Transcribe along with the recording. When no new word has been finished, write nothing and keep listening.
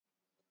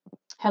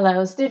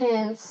Hello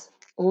students,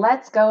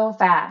 let's go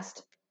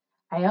fast.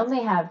 I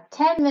only have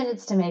 10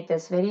 minutes to make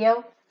this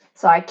video,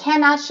 so I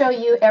cannot show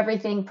you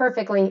everything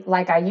perfectly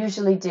like I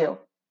usually do.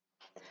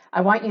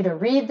 I want you to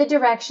read the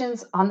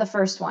directions on the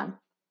first one.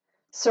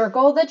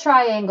 Circle the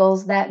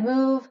triangles that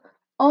move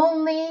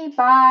only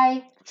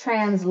by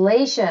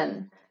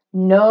translation.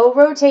 No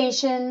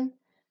rotation,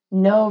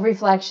 no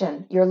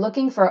reflection. You're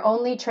looking for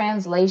only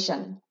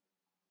translation.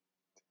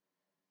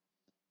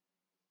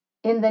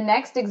 In the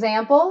next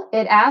example,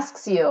 it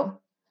asks you,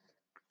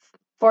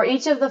 for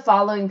each of the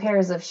following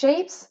pairs of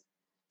shapes,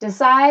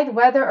 decide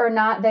whether or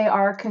not they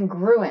are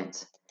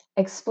congruent.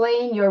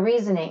 Explain your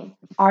reasoning.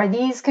 Are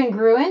these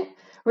congruent?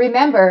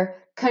 Remember,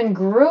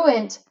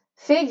 congruent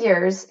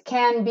figures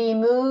can be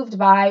moved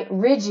by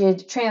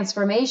rigid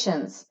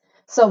transformations.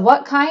 So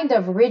what kind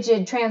of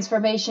rigid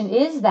transformation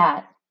is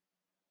that?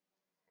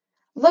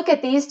 Look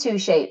at these two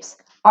shapes.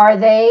 Are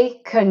they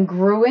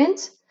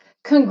congruent?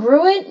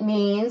 Congruent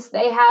means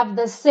they have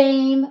the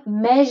same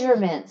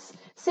measurements,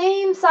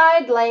 same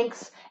side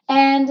lengths,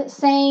 and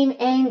same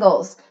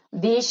angles.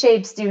 These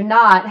shapes do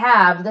not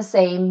have the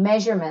same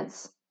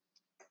measurements.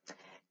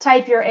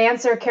 Type your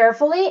answer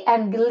carefully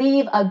and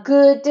leave a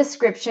good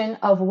description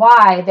of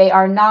why they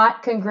are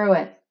not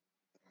congruent.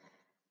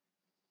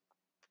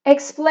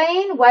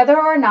 Explain whether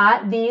or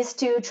not these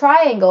two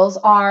triangles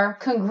are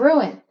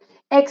congruent.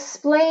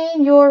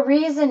 Explain your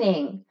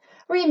reasoning.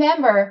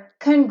 Remember,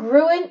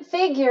 congruent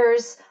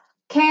figures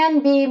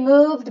can be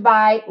moved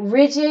by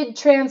rigid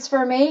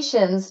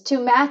transformations to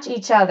match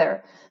each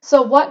other.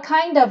 So what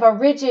kind of a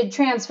rigid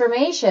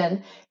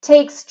transformation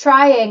takes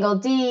triangle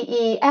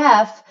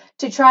DEF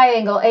to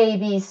triangle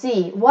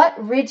ABC?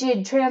 What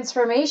rigid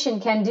transformation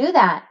can do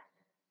that?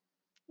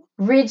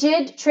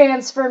 Rigid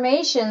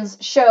transformations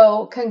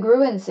show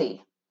congruency.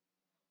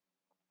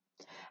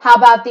 How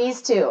about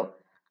these two?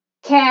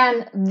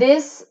 Can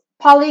this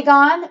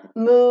polygon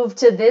move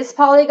to this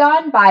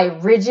polygon by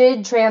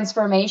rigid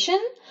transformation?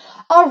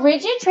 A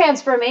rigid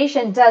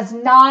transformation does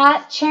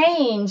not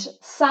change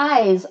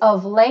size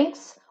of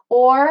lengths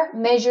or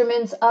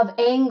measurements of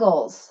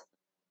angles.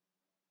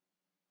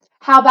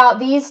 How about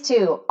these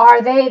two?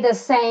 Are they the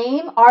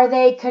same? Are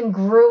they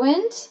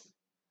congruent?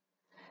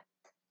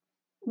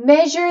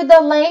 Measure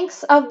the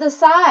lengths of the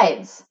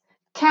sides.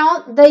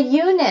 Count the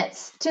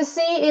units to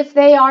see if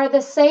they are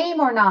the same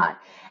or not.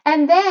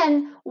 And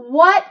then,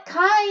 what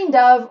kind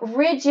of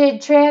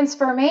rigid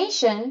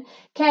transformation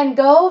can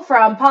go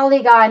from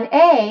polygon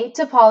A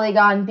to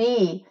polygon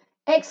B?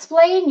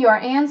 Explain your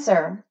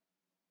answer.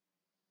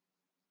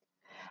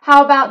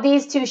 How about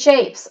these two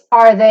shapes?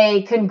 Are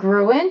they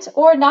congruent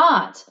or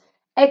not?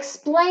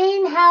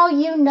 Explain how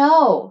you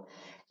know.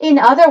 In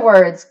other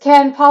words,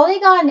 can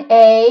polygon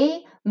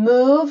A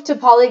move to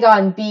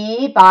polygon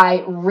B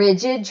by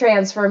rigid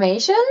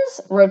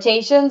transformations,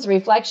 rotations,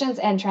 reflections,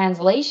 and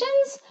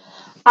translations?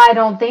 I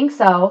don't think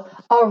so.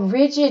 A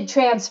rigid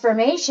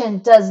transformation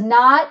does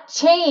not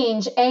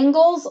change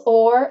angles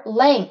or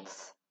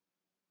lengths.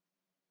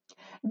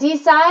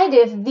 Decide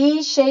if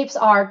these shapes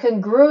are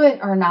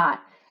congruent or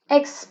not.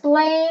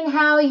 Explain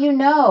how you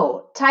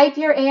know. Type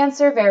your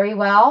answer very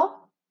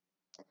well.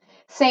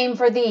 Same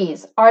for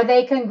these. Are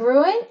they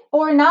congruent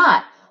or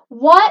not?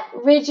 What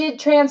rigid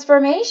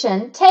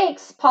transformation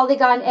takes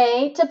polygon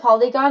A to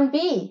polygon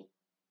B?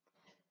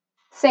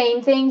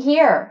 Same thing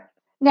here.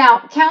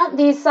 Now, count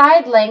these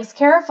side lengths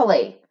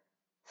carefully.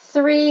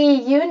 3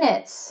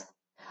 units.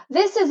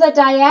 This is a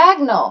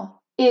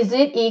diagonal. Is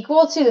it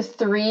equal to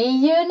 3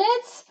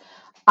 units?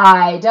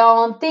 I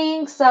don't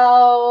think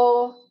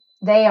so.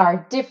 They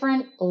are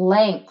different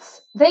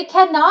lengths. They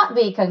cannot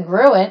be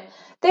congruent.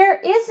 There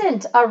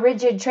isn't a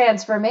rigid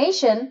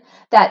transformation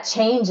that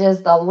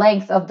changes the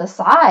length of the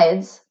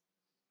sides.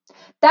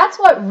 That's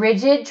what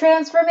rigid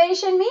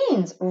transformation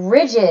means.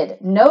 Rigid,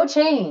 no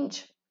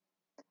change.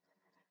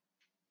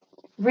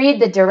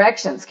 Read the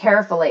directions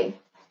carefully.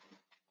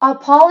 A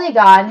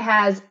polygon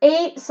has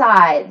 8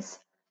 sides,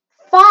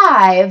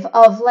 5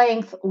 of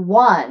length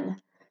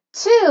 1,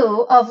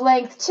 2 of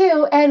length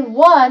 2, and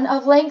 1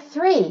 of length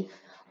 3.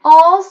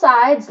 All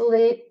sides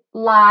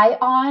lie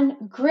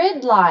on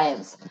grid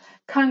lines.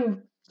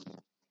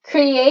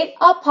 Create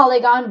a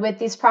polygon with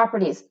these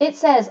properties. It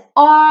says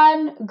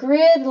on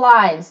grid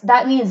lines.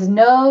 That means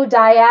no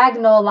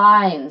diagonal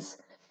lines.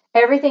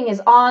 Everything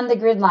is on the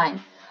grid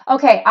line.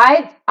 Okay,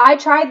 I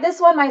tried this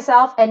one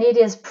myself and it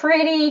is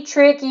pretty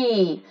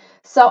tricky.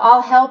 So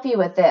I'll help you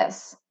with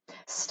this.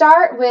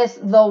 Start with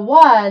the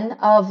 1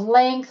 of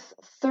length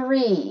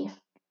 3.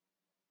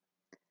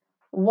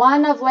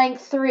 1 of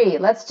length 3.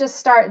 Let's just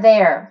start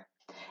there.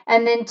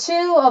 And then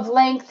 2 of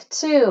length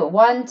 2.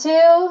 1,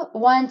 2,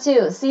 1,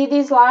 2. See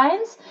these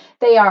lines?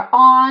 They are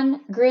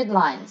on grid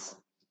lines.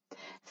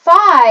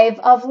 5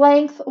 of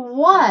length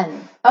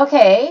 1.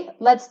 Okay,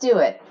 let's do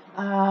it.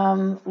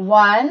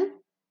 1,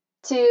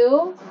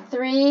 2,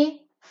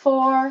 3,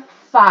 4,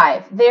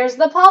 5. There's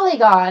the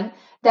polygon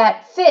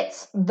that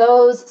fits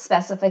those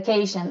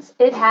specifications.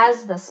 It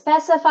has the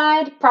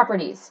specified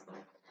properties.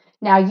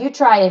 Now you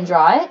try and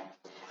draw it.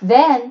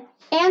 Then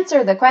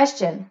answer the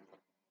question.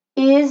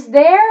 Is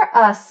there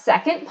a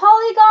second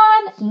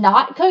polygon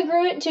not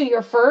congruent to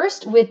your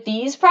first with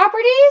these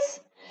properties?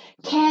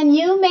 Can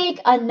you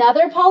make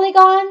another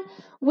polygon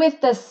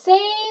with the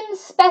same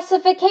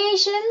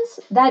specifications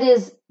that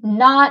is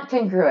not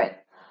congruent?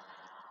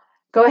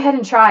 Go ahead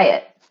and try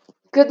it.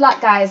 Good luck,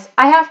 guys.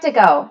 I have to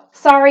go.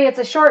 Sorry, it's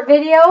a short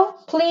video.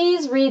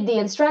 Please read the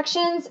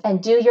instructions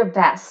and do your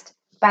best.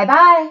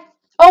 Bye-bye.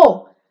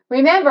 Oh,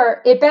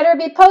 remember, it better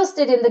be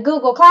posted in the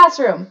Google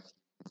Classroom.